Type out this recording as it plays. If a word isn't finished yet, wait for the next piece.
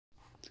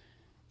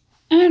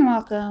And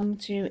welcome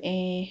to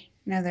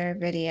another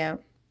video.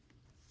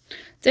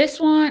 This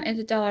one is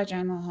a Dollar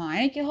General haul.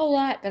 I didn't get a whole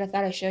lot, but I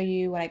thought I'd show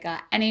you what I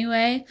got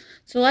anyway.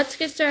 So let's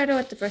get started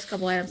with the first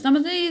couple items. Some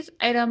of these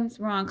items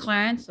were on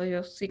clearance, so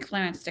you'll see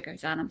clearance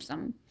stickers on them.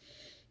 Some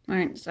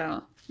weren't,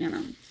 so,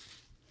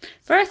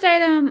 First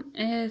item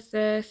is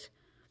this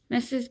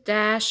Mrs.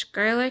 Dash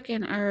Garlic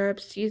and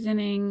Herb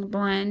Seasoning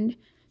Blend,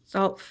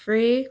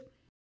 salt-free.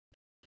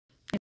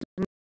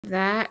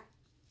 That.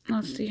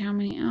 Let's see how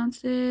many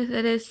ounces.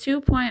 It is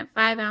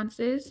 2.5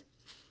 ounces.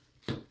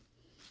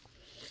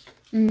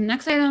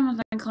 Next item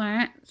was on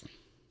clearance.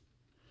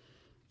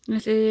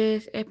 This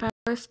is a power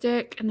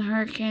stick in the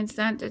Hurricane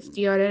scent. It's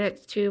deodorant.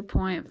 It's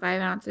 2.5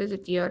 ounces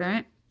of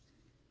deodorant.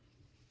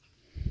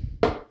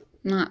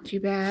 Not too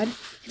bad.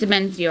 It's a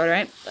men's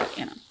deodorant, but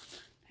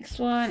Next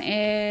one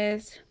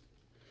is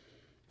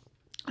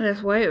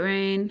this White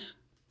Rain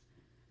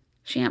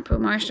shampoo,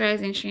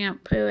 moisturizing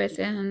shampoo. It's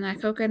in the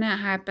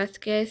coconut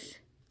hibiscus.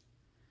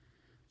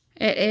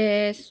 It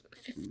is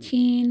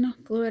 15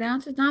 fluid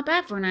ounces. Not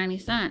bad for 90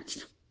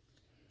 cents.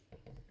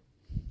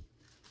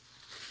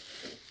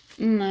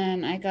 And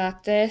then I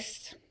got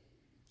this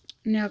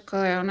nail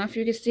color. I don't know if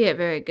you can see it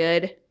very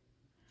good.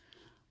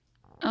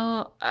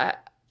 Oh, I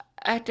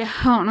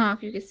don't know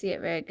if you can see it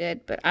very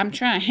good, but I'm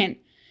trying.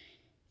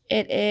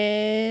 It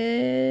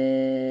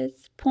is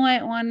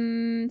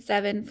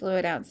 0.17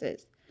 fluid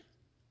ounces.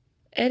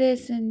 It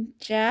is in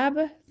Jab.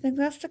 I think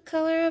that's the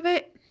color of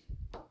it.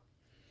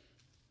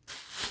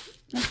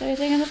 That's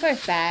everything in the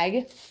first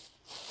bag.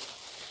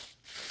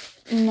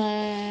 And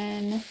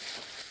then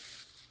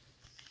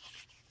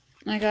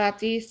I got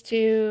these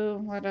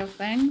two little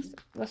things.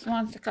 This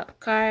one's the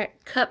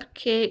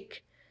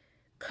cupcake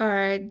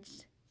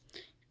cards.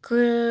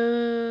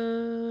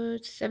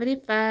 Includes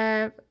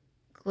 75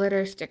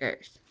 glitter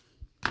stickers.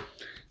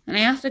 And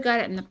I also got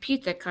it in the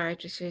pizza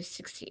cards, which is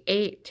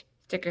 68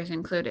 stickers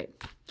included.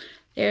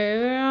 They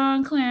were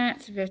on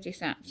clearance for 50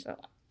 cents, so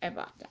I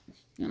bought them,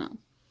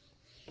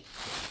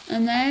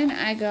 And then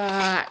I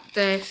got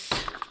this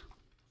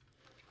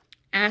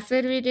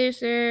acid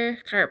reducer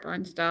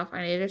cardboard stuff.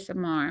 I needed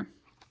some more.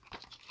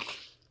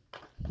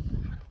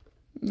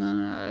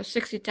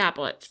 60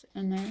 tablets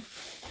in there.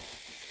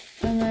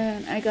 And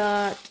then I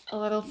got a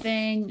little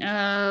thing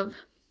of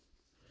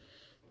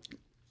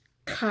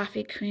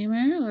coffee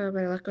creamer, a little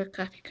bit of liquid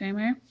coffee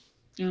creamer.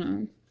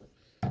 And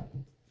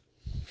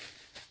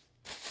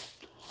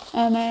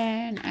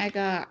then I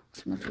got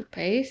some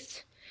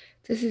toothpaste.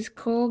 This is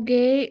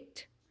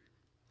Colgate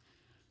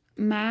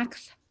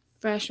Max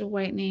Fresh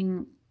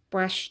Whitening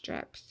Brush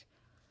Strips.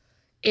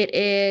 It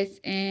is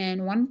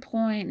in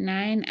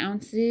 1.9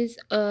 ounces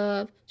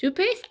of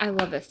toothpaste. I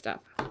love this stuff.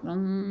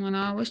 When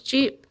I was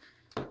cheap,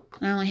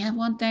 I only have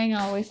one thing.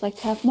 I always like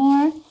to have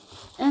more.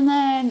 And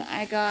then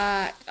I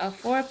got a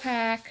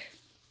 4-pack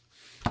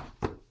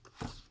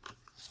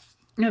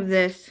of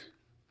this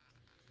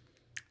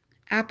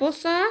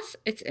applesauce.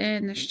 It's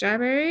in the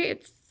strawberry.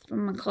 It's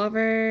from the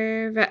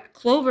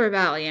Clover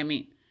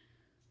Valley,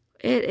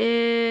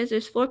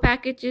 there's 4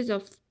 packages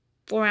of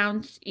 4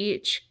 ounce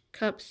each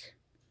cups.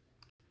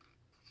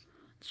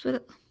 So,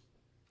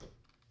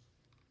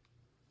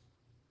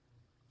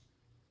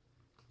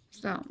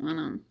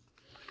 and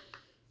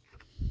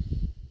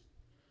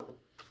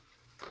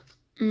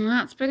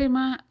that's pretty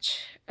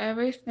much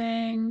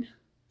everything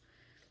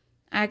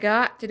I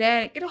got today.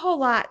 I didn't get a whole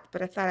lot,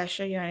 but I thought I'd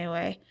show you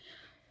anyway.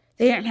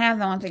 They didn't have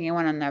the one thing you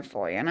went in there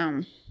for,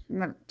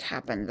 That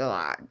happens a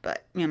lot,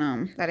 but,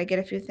 gotta get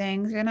a few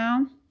things,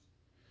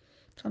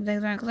 Some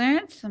things were on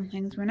clearance, some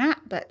things were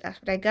not, but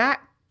that's what I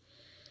got.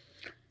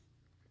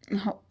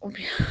 If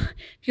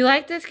you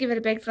like this, give it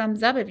a big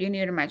thumbs up. If you're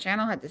new to my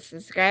channel, hit the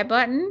subscribe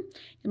button.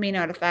 You'll be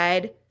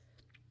notified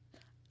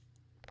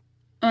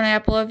when I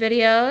upload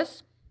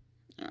videos.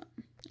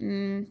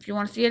 If you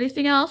want to see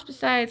anything else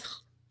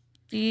besides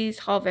these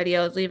haul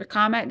videos, leave a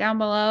comment down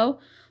below.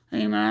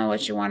 Let me know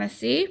what you want to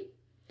see.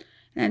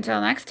 And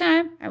until next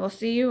time, I will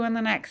see you in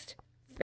the next